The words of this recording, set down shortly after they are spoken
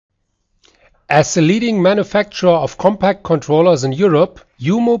As the leading manufacturer of compact controllers in Europe,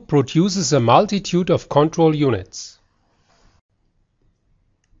 JUMO produces a multitude of control units.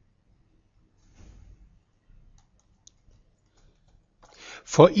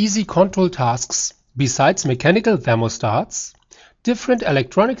 For easy control tasks, besides mechanical thermostats, different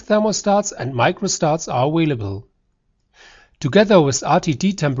electronic thermostats and microstats are available. Together with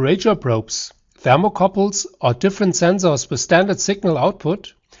RTD temperature probes, thermocouples, or different sensors with standard signal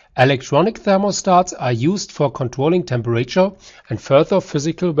output, electronic thermostats are used for controlling temperature and further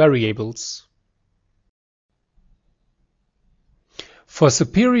physical variables. For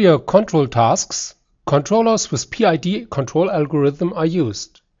superior control tasks, controllers with PID control algorithm are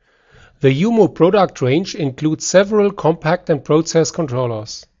used. The JUMO product range includes several compact and process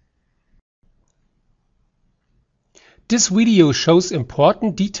controllers. This video shows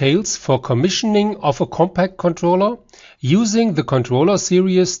important details for commissioning of a compact controller using the controller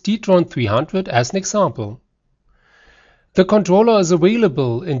series Detron 300 as an example. The controller is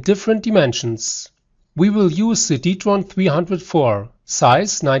available in different dimensions. We will use the Detron 304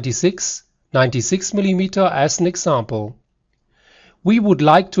 size 96 mm as an example. We would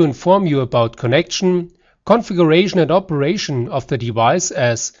like to inform you about connection, configuration and operation of the device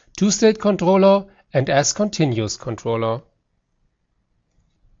as two-state controller and as continuous controller.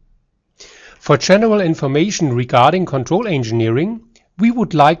 For general information regarding control engineering, we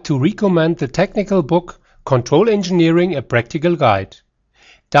would like to recommend the technical book Control Engineering: A Practical Guide.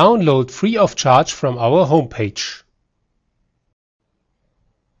 Download free of charge from our homepage.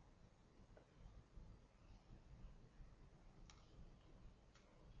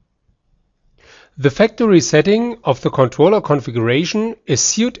 The factory setting of the controller configuration is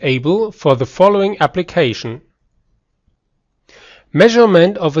suitable for the following application.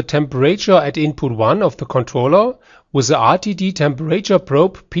 Measurement of a temperature at input 1 of the controller with a RTD temperature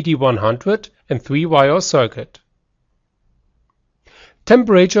probe PD100 and 3-wire circuit.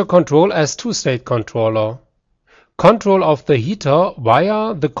 Temperature control as two-state controller. Control of the heater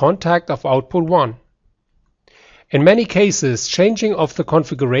via the contact of output 1. In many cases, changing of the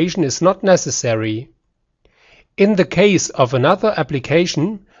configuration is not necessary. In the case of another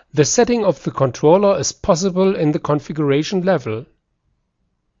application, the setting of the controller is possible in the configuration level.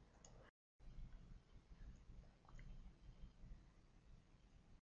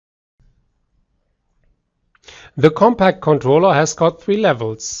 The compact controller has got 3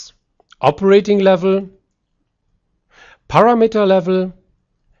 levels: operating level, parameter level,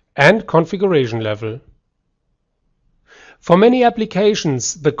 and configuration level. For many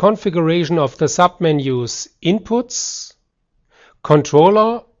applications, the configuration of the submenus Inputs,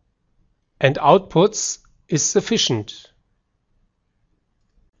 Controller and Outputs is sufficient.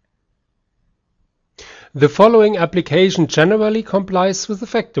 The following application generally complies with the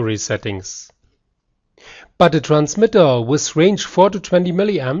factory settings. But a transmitter with range 4 to 20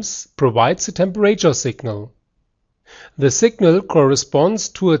 mA provides a temperature signal. The signal corresponds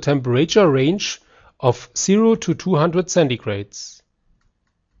to a temperature range of 0 to 200 centigrades.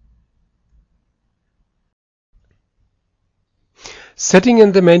 Setting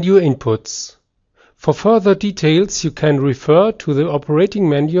in the menu Inputs. For further details, you can refer to the operating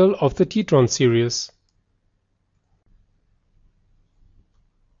manual of the Detron series.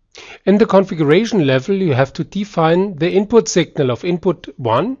 In the configuration level, you have to define the input signal of input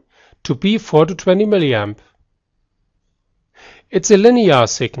 1 to be 4 to 20 mA. It's a linear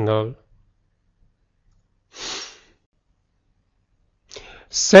signal.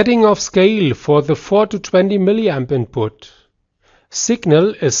 Setting of scale for the 4 to 20 mA input.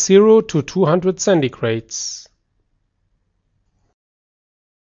 Signal is 0 to 200 centigrades.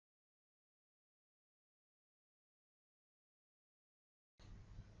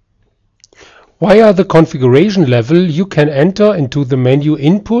 Via the configuration level, you can enter into the menu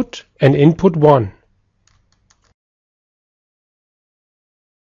Input and Input 1.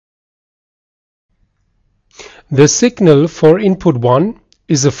 The signal for input 1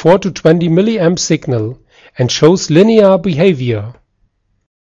 is a 4 to 20 mA signal and shows linear behavior.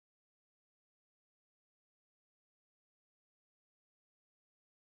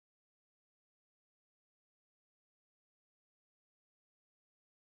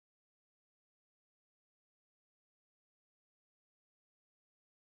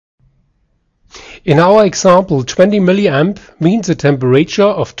 In our example, 20 mA means a temperature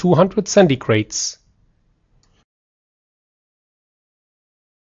of 200 centigrades.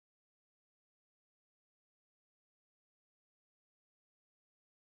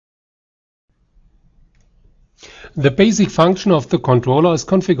 The basic function of the controller is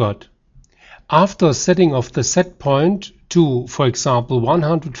configured. After setting of the set point to, for example,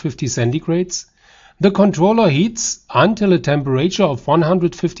 150 centigrades, the controller heats until a temperature of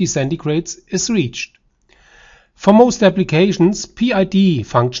 150 centigrades is reached. For most applications, PID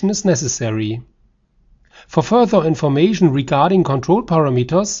function is necessary. For further information regarding control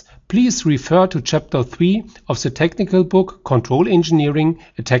parameters, please refer to Chapter 3 of the technical book Control Engineering,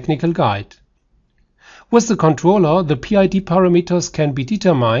 a Technical Guide. With the controller, the PID parameters can be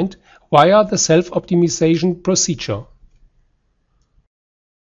determined via the self-optimization procedure.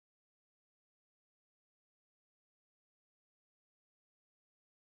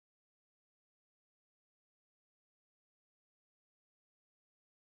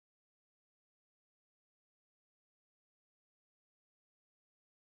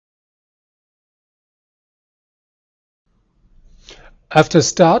 After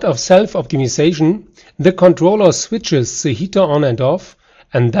start of self-optimization, the controller switches the heater on and off,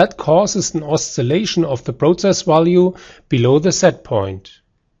 and that causes an oscillation of the process value below the set point.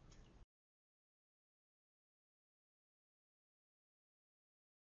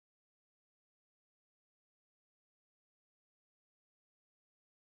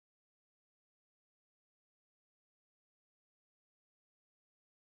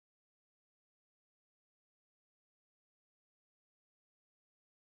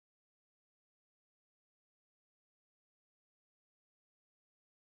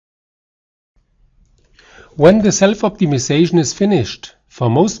 When the self-optimization is finished, for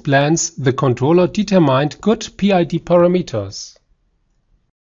most plants the controller determined good PID parameters.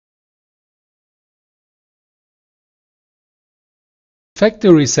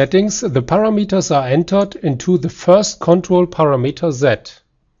 Factory settings, the parameters are entered into the first control parameter Z.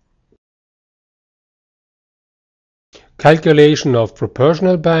 Calculation of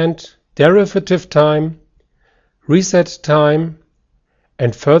proportional band, derivative time, reset time,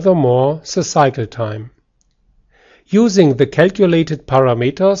 and furthermore the cycle time. Using the calculated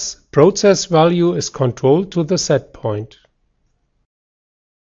parameters, process value is controlled to the set point.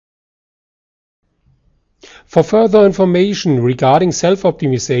 For further information regarding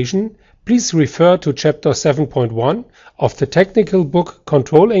self-optimization, please refer to Chapter 7.1 of the technical book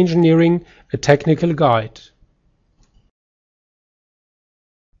Control Engineering, a Technical Guide.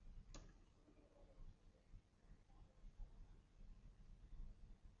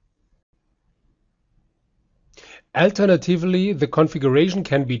 Alternatively, the configuration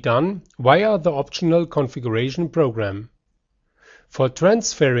can be done via the optional configuration program. For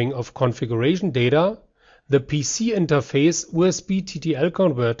transferring of configuration data, the PC interface USB TTL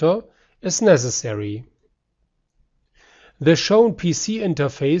converter is necessary. The shown PC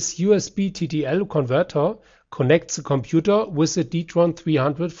interface USB TTL converter connects the computer with the Detron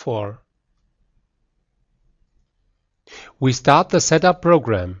 304. We start the setup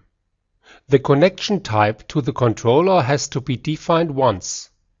program. The connection type to the controller has to be defined once.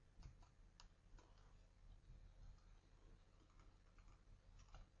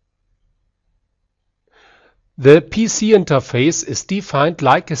 The PC interface is defined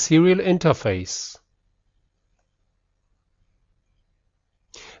like a serial interface.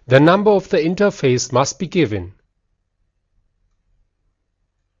 The number of the interface must be given.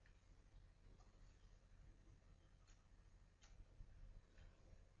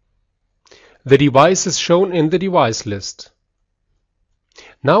 The device is shown in the device list.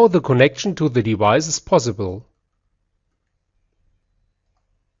 Now the connection to the device is possible.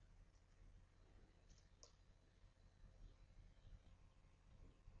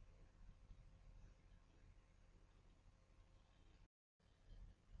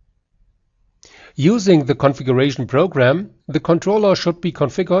 Using the configuration program, the controller should be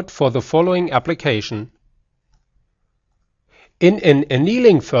configured for the following application. In an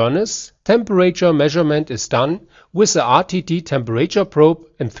annealing furnace, temperature measurement is done with a RTD temperature probe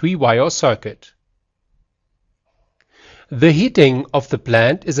and 3-wire circuit. The heating of the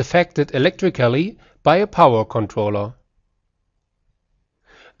plant is affected electrically by a power controller.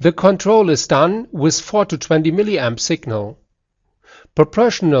 The control is done with 4 to 20 milliamp signal.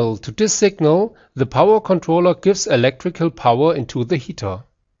 Proportional to this signal, the power controller gives electrical power into the heater.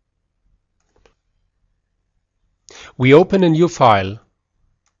 We open a new file.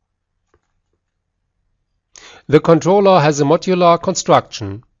 The controller has a modular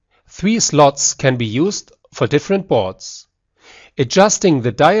construction. 3 slots can be used for different boards. Adjusting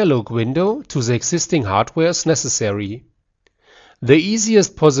the dialog window to the existing hardware is necessary. The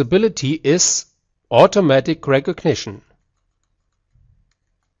easiest possibility is automatic recognition.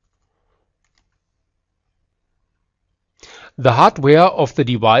 The hardware of the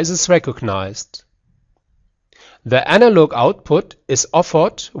device is recognized. The analog output is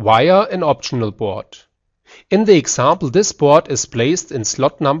offered via an optional board. In the example, this board is placed in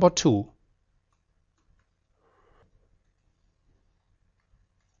slot number 2.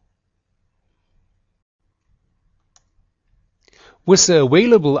 With the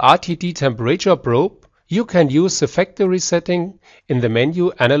available RTD temperature probe, you can use the factory setting in the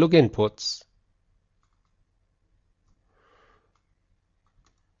menu Analog Inputs.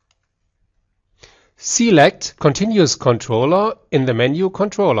 Select Continuous Controller in the menu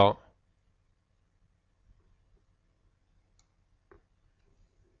Controller.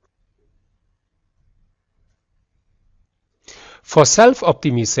 For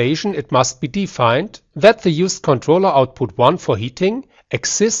self-optimization, it must be defined that the used controller output 1 for heating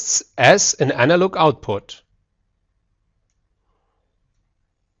exists as an analog output.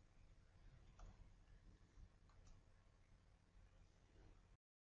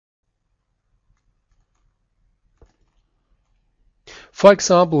 For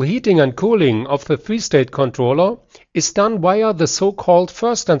example, heating and cooling of the 3-state controller is done via the so-called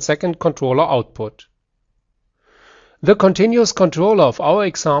first and second controller output. The continuous controller of our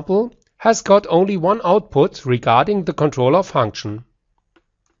example has got only one output regarding the controller function.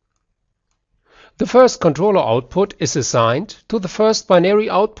 The first controller output is assigned to the first binary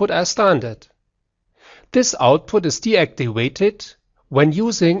output as standard. This output is deactivated when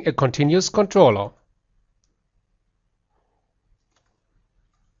using a continuous controller.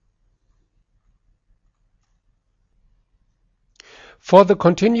 For the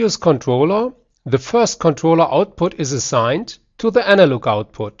continuous controller, the first controller output is assigned to the analog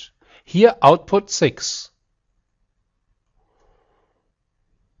output, here output 6.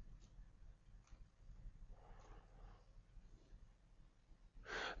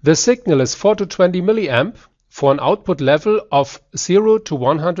 The signal is 4 to 20 mA for an output level of 0 to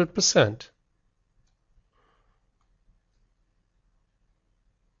 100%.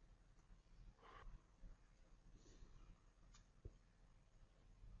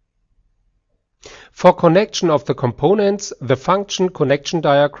 For connection of the components, the function connection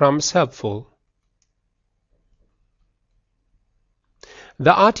diagram is helpful.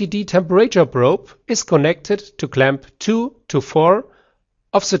 The RTD temperature probe is connected to clamp 2 to 4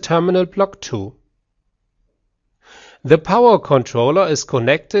 of the terminal block 2. The power controller is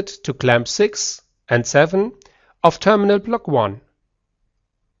connected to clamp 6 and 7 of terminal block 1.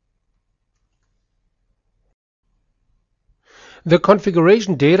 The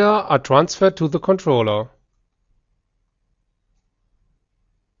configuration data are transferred to the controller.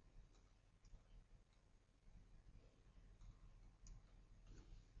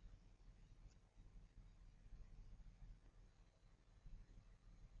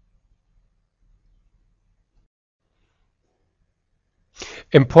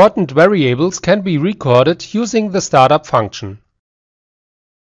 Important variables can be recorded using the startup function.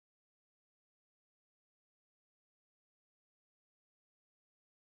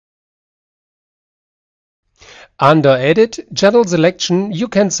 Under Edit, Channel Selection, you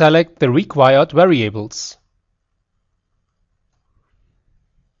can select the required variables.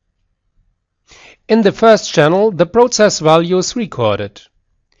 In the first channel, the process value is recorded.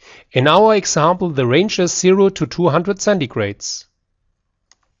 In our example, the range is 0 to 200 centigrades.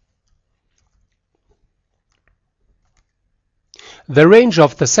 The range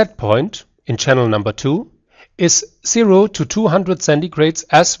of the set point, in channel number 2, is 0 to 200 centigrades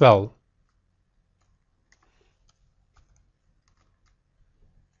as well.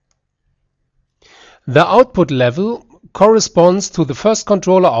 The output level corresponds to the first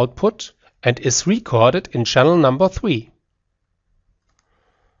controller output and is recorded in channel number 3.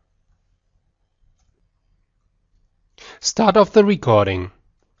 Start of the recording.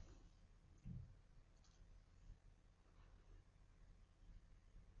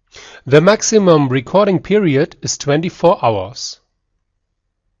 The maximum recording period is 24 hours.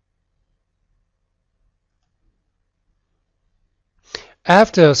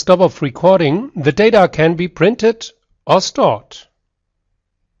 After stop of recording, the data can be printed or stored.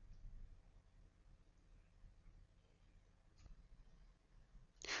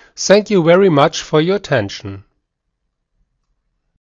 Thank you very much for your attention.